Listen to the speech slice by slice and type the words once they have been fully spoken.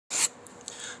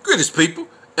Greetings, people,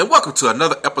 and welcome to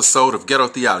another episode of Ghetto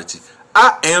Theology.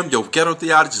 I am your Ghetto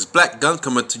Theologist, Black Gun,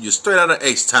 coming to you straight out of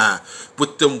H-Time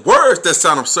with them words that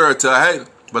sound absurd to a hater,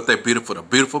 but they're beautiful to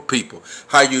beautiful people.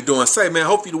 How you doing? Say, man,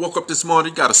 hope you woke up this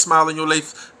morning, you got a smile on your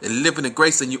face, and living in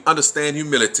grace, and you understand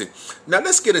humility. Now,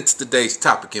 let's get into today's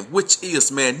topic, which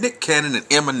is, man, Nick Cannon and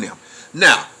Eminem.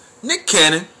 Now, Nick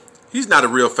Cannon, he's not a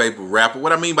real favorite rapper.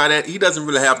 What I mean by that, he doesn't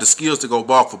really have the skills to go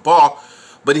bar for bar,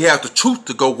 but he has the truth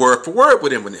to go word for word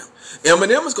with Eminem.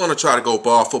 Eminem is going to try to go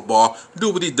bar for bar,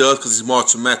 do what he does because he's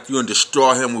Marshall Matthew and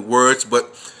destroy him with words. But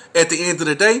at the end of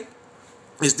the day,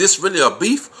 is this really a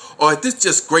beef or is this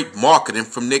just great marketing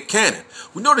from Nick Cannon?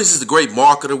 We know this is a great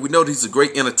marketer. We know he's a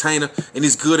great entertainer and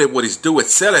he's good at what he's doing,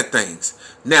 selling things.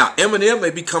 Now, Eminem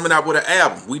may be coming out with an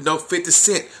album. We know 50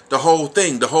 Cent, the whole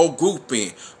thing, the whole group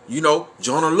in. You know,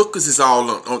 Jonah Lucas is all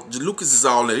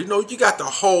in. You know, you got the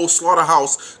whole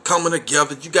slaughterhouse coming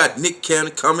together. You got Nick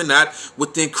Cannon coming out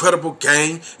with the Incredible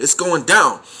Gang. It's going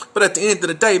down. But at the end of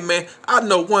the day, man, I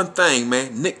know one thing,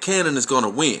 man. Nick Cannon is going to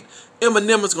win.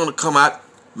 Eminem is going to come out,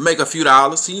 make a few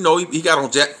dollars. You know, he got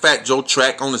on Fat Joe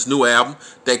track on his new album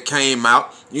that came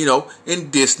out, you know,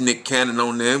 and dissed Nick Cannon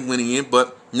on there, went in.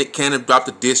 But Nick Cannon dropped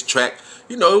a diss track.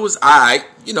 You know, it was alright,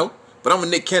 you know. But I'm a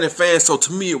Nick Cannon fan, so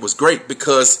to me it was great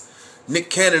because Nick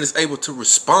Cannon is able to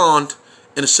respond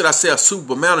in, should I say, a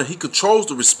Super manner. He controls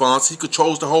the response. He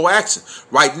controls the whole action.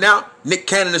 Right now, Nick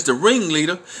Cannon is the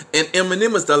ringleader and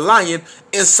Eminem is the lion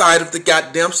inside of the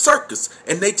goddamn circus.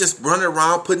 And they just running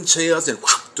around putting chairs and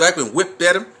slapping whipped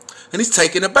at him. And he's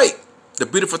taking the bait. The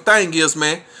beautiful thing is,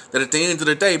 man, that at the end of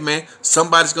the day, man,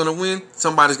 somebody's going to win,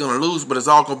 somebody's going to lose, but it's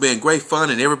all going to be in great fun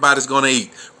and everybody's going to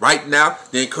eat. Right now,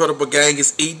 the Incredible Gang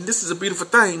is eating. This is a beautiful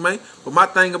thing, man. But my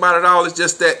thing about it all is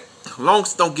just that as long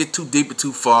as it don't get too deep or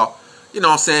too far, you know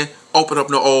what I'm saying, open up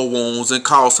no old wounds and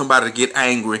cause somebody to get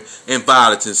angry and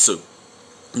violence ensue.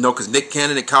 You know, because Nick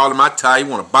Cannon, they call him out tie, you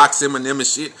want to box Eminem and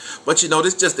shit. But, you know,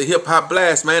 this is just a hip-hop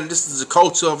blast, man. This is the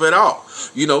culture of it all.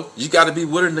 You know, you got to be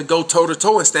willing to go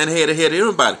toe-to-toe and stand head-to-head to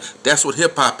everybody. That's what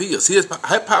hip-hop is.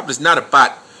 Hip-hop is not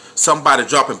about somebody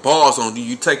dropping balls on you,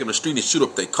 you take them to the street and shoot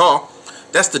up their car.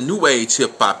 That's the new age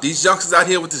hip-hop. These youngsters out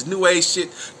here with this new age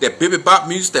shit, that bibby-bop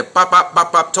music, that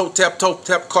bop-bop-bop-bop,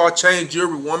 toe-tap, car chain,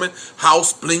 jewelry, woman,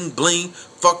 house, bling-bling,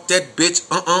 fuck that bitch,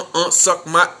 suck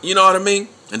my, you know what I mean?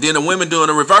 And then the women doing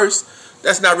the reverse.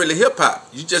 That's not really hip-hop.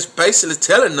 You just basically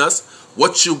telling us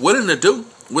what you're willing to do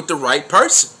with the right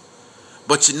person.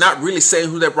 But you're not really saying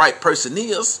who that right person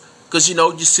is because, you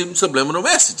know, you see subliminal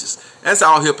messages. That's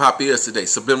all hip-hop is today,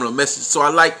 subliminal messages. So I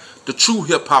like the true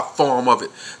hip-hop form of it.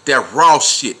 That raw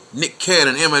shit. Nick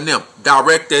Cannon and Eminem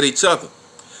direct at each other.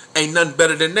 Ain't nothing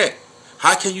better than that.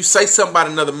 How can you say something about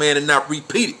another man and not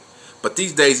repeat it? But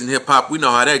these days in hip-hop, we know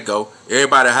how that go.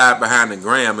 Everybody hide behind the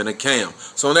gram and the cam.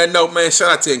 So on that note, man, shout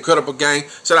out to Incredible Gang.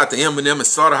 Shout out to Eminem and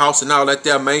Slaughterhouse and all that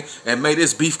there, man. And may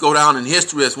this beef go down in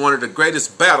history as one of the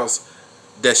greatest battles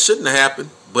that shouldn't have happened,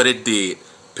 but it did.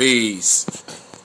 Peace.